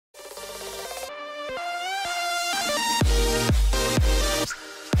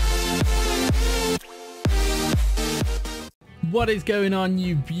What is going on,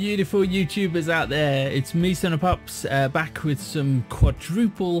 you beautiful YouTubers out there? It's me, Son of Pups, back with some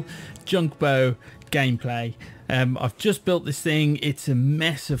quadruple Junkbow gameplay. I've just built this thing. It's a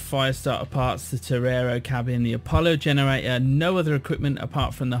mess of fire starter parts, the Torero cabin, the Apollo generator, no other equipment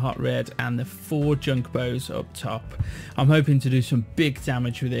apart from the hot red, and the 4 Junkbows up top. I'm hoping to do some big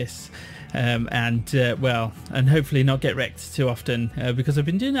damage with this. And hopefully not get wrecked too often, because I've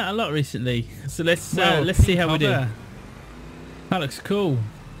been doing that a lot recently. So let's see how we do. That looks cool.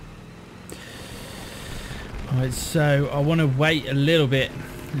 Alright, so I want to wait a little bit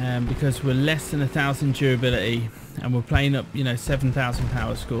because we're less than 1,000 durability and we're playing up, 7,000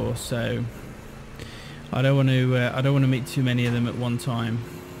 power score. So I don't want to meet too many of them at one time.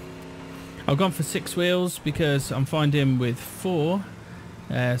 I've gone for 6 wheels because I'm finding with 4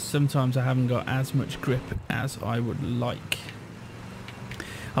 sometimes I haven't got as much grip as I would like.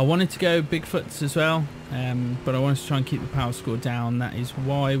 I wanted to go Bigfoots as well, but I wanted to try and keep the power score down. That is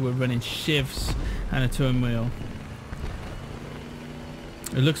why we're running shivs and a twin wheel.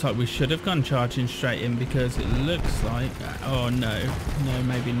 It looks like we should have gone charging straight in because it looks like... Oh no,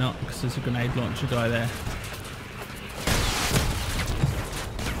 maybe not, because there's a grenade launcher guy there.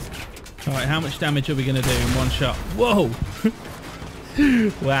 Alright, how much damage are we going to do in one shot? Whoa!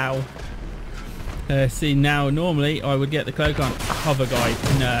 Wow. See, now normally I would get the cloak on. Hover guy.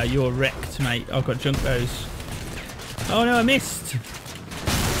 No, you're wrecked, mate. I've got Junkbows. Oh no, I missed.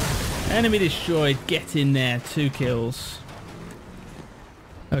 Enemy destroyed. Get in there. 2 kills.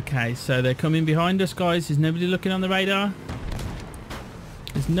 Okay, so they're coming behind us, guys. Is nobody looking on the radar?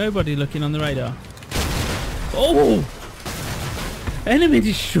 There's nobody looking on the radar. Oh! Enemy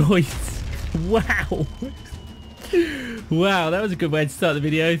destroyed. Wow. Wow, that was a good way to start the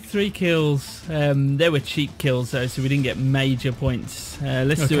video. 3 kills. They were cheap kills though, so we didn't get major points.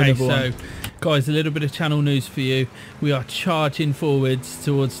 Let's do another one. Guys, a little bit of channel news for you. We are charging forwards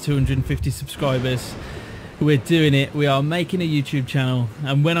towards 250 subscribers. We're doing it. We are making a YouTube channel,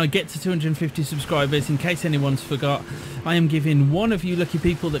 and when I get to 250 subscribers, in case anyone's forgot, I am giving one of you lucky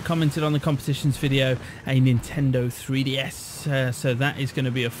people that commented on the competitions video a Nintendo 3DS. So that is going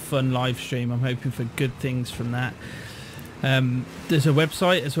to be a fun live stream. I'm hoping for good things from that. There's a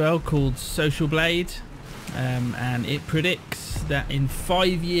website as well called Social Blade, and it predicts that in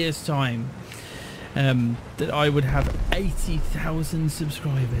 5 years time that I would have 80,000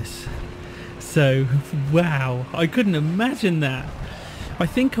 subscribers. So wow, I couldn't imagine that. I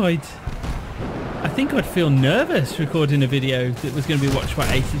think I'd feel nervous recording a video that was going to be watched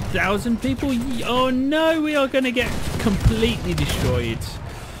by 80,000 people. Oh no, we are going to get completely destroyed.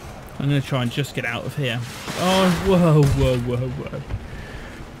 I'm going to try and just get out of here. Oh,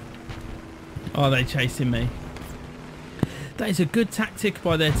 whoa. Are they chasing me? That is a good tactic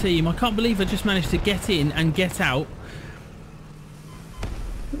by their team. I can't believe I just managed to get in and get out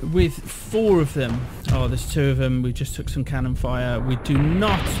with 4 of them. Oh, there's 2 of them. We just took some cannon fire. We do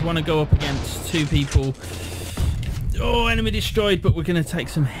not want to go up against 2 people. Oh, enemy destroyed, but we're going to take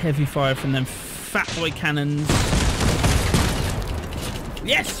some heavy fire from them fat boy cannons.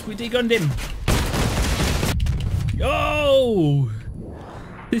 Yes, we degunned him. Oh,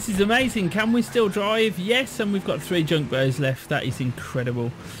 this is amazing. Can we still drive? Yes, and we've got 3 Junkbows left. That is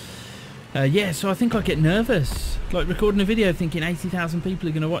incredible. Yeah, so I think I get nervous, like recording a video thinking 80,000 people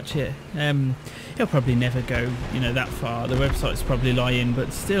are going to watch it. It'll probably never go, that far. The website's probably lying,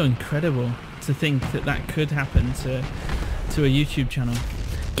 but still incredible to think that that could happen to a YouTube channel.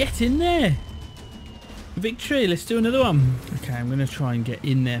 Get in there. Victory. Let's do another one. Okay, I'm going to try and get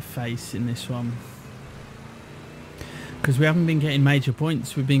in their face in this one, because we haven't been getting major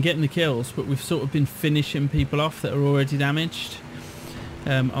points. We've been getting the kills, but we've sort of been finishing people off that are already damaged.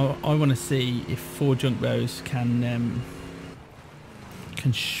 I want to see if 4 Junkbows can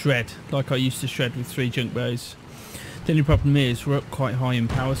shred like I used to shred with 3 Junkbows. The only problem is we're up quite high in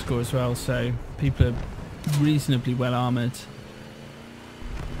power score as well, so people are reasonably well armoured.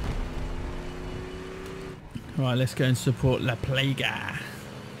 Right, let's go and support La Plaga.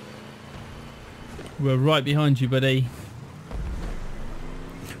 We're right behind you, buddy.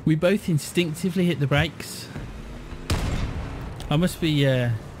 We both instinctively hit the brakes. I must be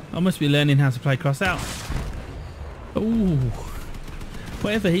learning how to play Crossout. Ooh,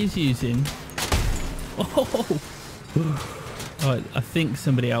 whatever he's using. Oh, right, I think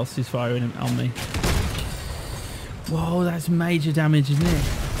somebody else is firing on me. Whoa, that's major damage, isn't it?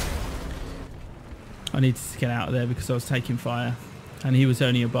 I needed to get out of there because I was taking fire, and he was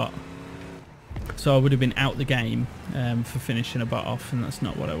only a bot. So I would have been out the game for finishing a bot off, and that's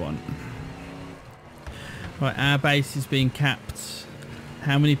not what I want. Right, our base is being capped.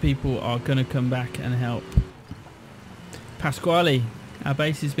 How many people are going to come back and help? Pasquale, our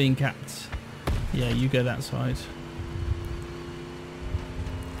base is being capped. Yeah, you go that side.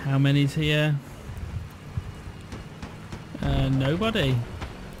 How many's here? Nobody.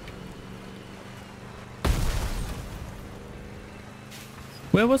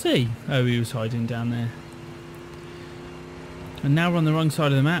 Where was he? Oh, he was hiding down there. And now we're on the wrong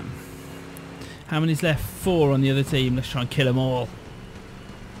side of the map. How many's left? 4 on the other team. Let's try and kill them all.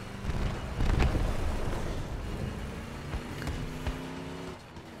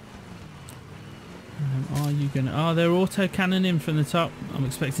 Are you gonna... Oh, they're auto-cannoning from the top. I'm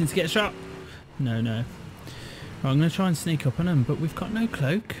expecting to get shot. No, no. Right, I'm going to try and sneak up on them, but we've got no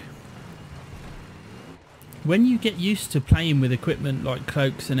cloak. When you get used to playing with equipment like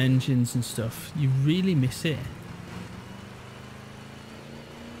cloaks and engines and stuff, you really miss it.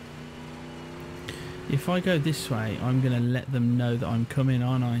 If I go this way, I'm going to let them know that I'm coming,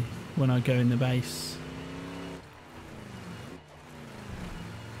 aren't I? When I go in the base.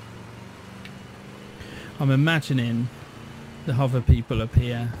 I'm imagining the hover people up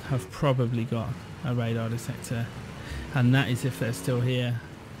here have probably got a radar detector, and that is if they're still here.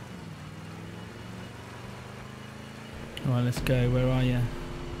 Alright, let's go. Where are you?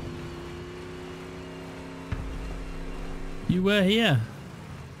 You were here.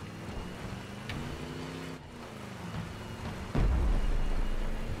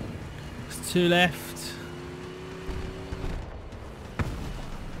 There's 2 left.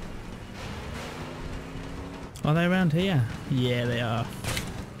 Are they around here? Yeah, they are.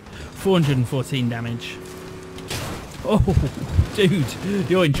 414 damage. Oh, dude,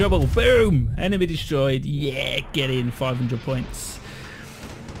 you're in trouble. Boom! Enemy destroyed. Yeah, get in. 500 points.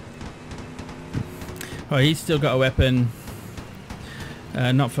 Oh, he's still got a weapon.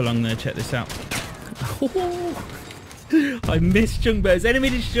 Not for long though. Check this out. Oh, I missed Junkbows. Enemy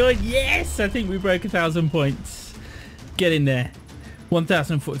destroyed. Yes! I think we broke 1,000 points. Get in there.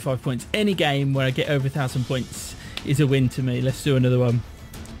 1,045 points. Any game where I get over 1,000 points is a win to me. Let's do another one.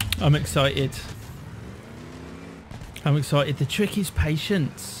 I'm excited. I'm excited. The trick is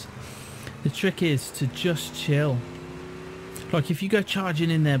patience. The trick is to just chill. Like if you go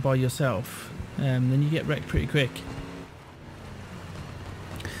charging in there by yourself, then you get wrecked pretty quick.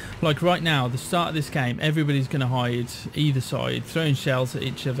 Like right now, the start of this game, everybody's going to hide either side, throwing shells at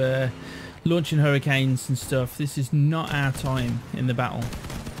each other, launching hurricanes and stuff. This is not our time in the battle.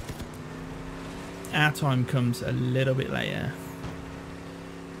 Our time comes a little bit later.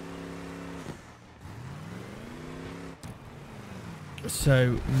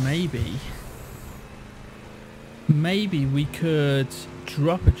 So maybe we could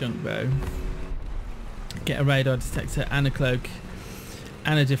drop a Junkbow, get a radar detector and a cloak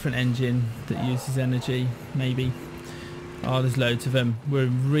and a different engine that uses energy, maybe. Oh, there's loads of them. We're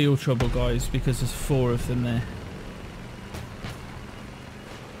in real trouble, guys, because there's 4 of them there.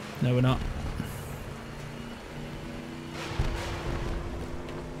 No, we're not.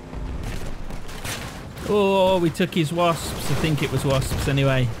 Oh, we took his wasps. I think it was wasps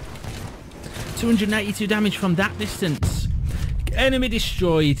anyway. 282 damage from that distance. Enemy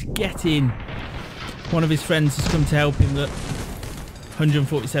destroyed. Get in. One of his friends has come to help him. Look.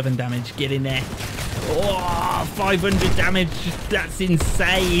 147 damage. Get in there. Oh, 500 damage. That's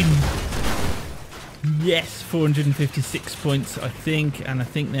insane. Yes, 456 points, I think. And I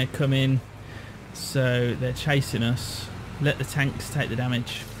think they're coming. So they're chasing us. Let the tanks take the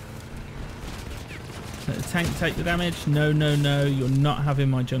damage. Let the tank take the damage. No, no, no. You're not having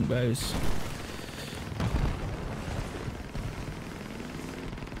my Junkbows.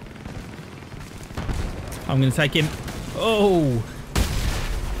 I'm going to take him. Oh.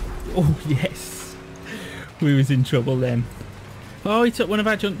 Oh, yes. We was in trouble then. Oh, he took one of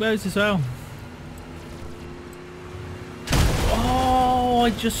our Junkbows as well. Oh, I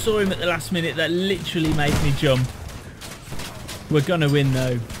just saw him at the last minute. That literally made me jump. We're going to win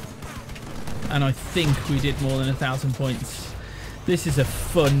though. And I think we did more than 1,000 points. This is a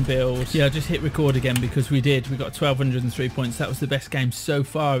fun build. Yeah, I just hit record again because we did. We got 1,203 points. That was the best game so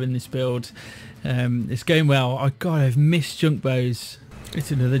far in this build. It's going well. Oh God, I've missed Junkbows.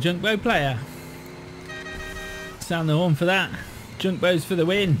 It's another Junkbow player. Sound the horn for that. Junkbows for the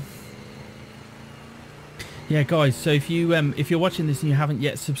win. Yeah, guys. So if you're watching this and you haven't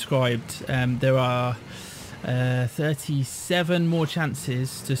yet subscribed, there are 37 more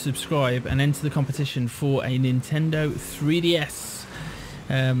chances to subscribe and enter the competition for a Nintendo 3DS.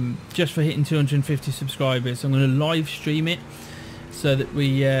 Just for hitting 250 subscribers. I'm going to live stream it so that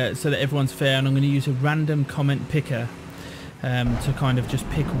everyone's fair, and I'm going to use a random comment picker to kind of just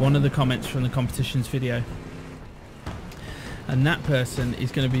pick one of the comments from the competition's video, and that person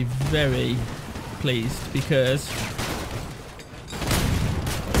is going to be very pleased because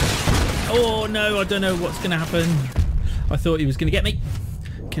Oh no, I don't know what's going to happen. I thought he was going to get me.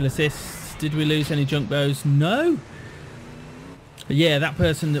 Kill assist. Did we lose any Junkbows? No. Yeah, that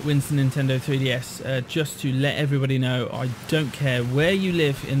person that wins the Nintendo 3DS, just to let everybody know, I don't care where you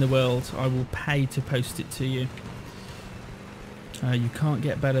live in the world, I will pay to post it to you. You can't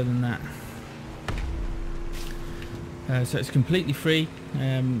get better than that. So it's completely free.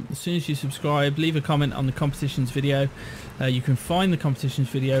 As soon as you subscribe, leave a comment on the competitions video. You can find the competitions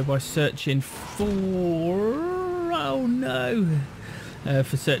video by searching for... oh no!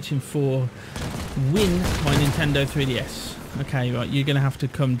 For searching for Win My Nintendo 3DS. Okay, right, you're going to have to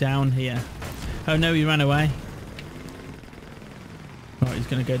come down here. Oh no, he ran away. Right, he's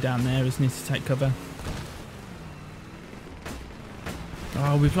going to go down there, isn't he, to take cover.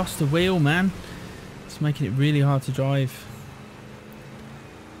 Oh, we've lost the wheel, man. It's making it really hard to drive.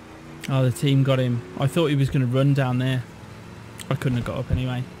 Oh, the team got him. I thought he was going to run down there. I couldn't have got up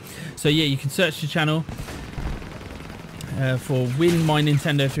anyway. So yeah, you can search the channel for Win My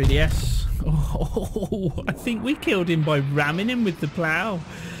Nintendo 3DS. Oh, I think we killed him by ramming him with the plough.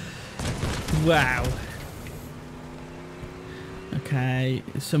 Wow. Okay,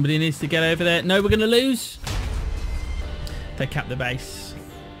 somebody needs to get over there. No, we're going to lose. They capped the base.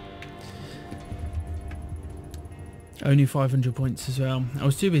 Only 500 points as well. I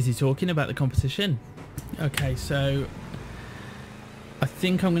was too busy talking about the competition. Okay, so I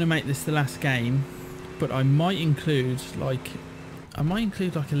think I'm going to make this the last game, but I might include like a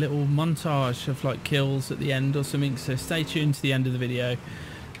little montage of like kills at the end or something. So stay tuned to the end of the video.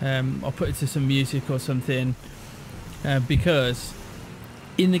 I'll put it to some music or something because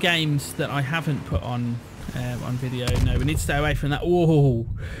in the games that I haven't put on video, no, we need to stay away from that. Whoa.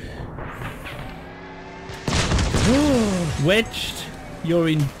 Wedged, you're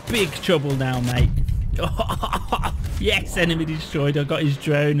in big trouble now, mate. Yes, enemy destroyed. I got his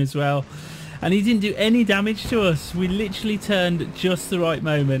drone as well, and he didn't do any damage to us. We literally turned at just the right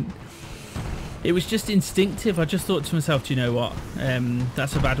moment. It was just instinctive. I just thought to myself, do you know what,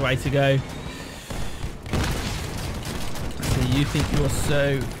 that's a bad way to go. So you think you're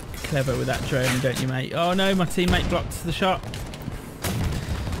so clever with that drone, don't you, mate? Oh no, my teammate blocked the shot.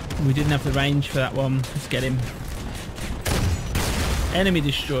 We didn't have the range for that one. Let's get him. Enemy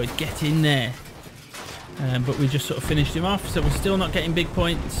destroyed. Get in there. But we just sort of finished him off, so we're still not getting big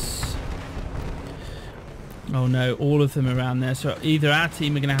points. Oh no, all of them around there. So either our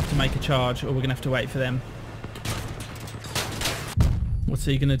team are going to have to make a charge, or we're going to have to wait for them. What's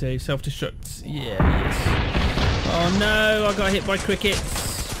he going to do? Self-destruct. Yeah, yes. Oh no, I got hit by crickets.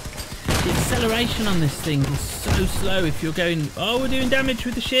 The acceleration on this thing is so slow if you're going... oh, we're doing damage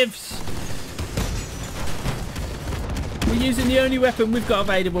with the shivs. We're using the only weapon we've got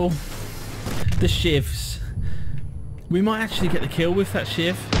available. The shivs. We might actually get the kill with that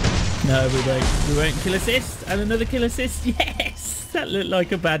shiv. No, we won't. We won't. Kill assist and another kill assist. Yes! That looked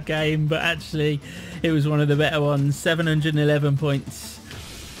like a bad game, but actually it was one of the better ones. 711 points.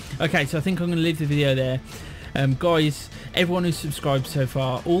 Okay, so I think I'm going to leave the video there. Guys, everyone who's subscribed so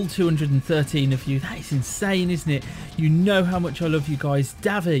far, all 213 of you, that is insane, isn't it? You know how much I love you guys.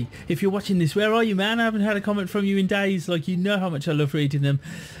 Davy, if you're watching this, where are you, man? I haven't had a comment from you in days. Like, you know how much I love reading them.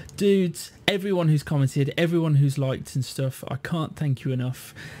 Dudes, everyone who's commented, everyone who's liked and stuff, I can't thank you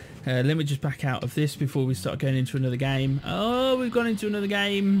enough. Let me just back out of this before we start going into another game. Oh, we've gone into another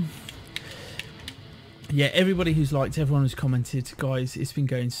game. Yeah, everybody who's liked, everyone who's commented, guys, it's been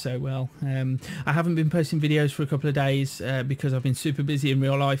going so well. I haven't been posting videos for a couple of days because I've been super busy in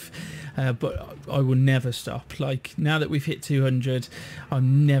real life, but I will never stop. Like, now that we've hit 200,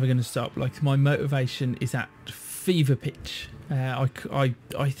 I'm never going to stop. Like, my motivation is at fever pitch.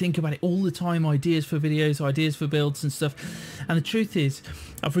 I think about it all the time, ideas for videos, ideas for builds and stuff. And the truth is,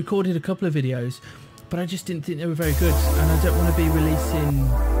 I've recorded a couple of videos, but I just didn't think they were very good. And I don't want to be releasing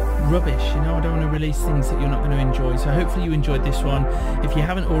rubbish, you know. I don't want to release things that you're not going to enjoy. So hopefully you enjoyed this one. If you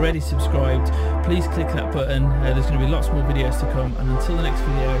haven't already subscribed, please click that button. There's going to be lots more videos to come, and until the next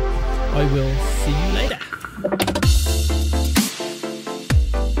video, I will see you later.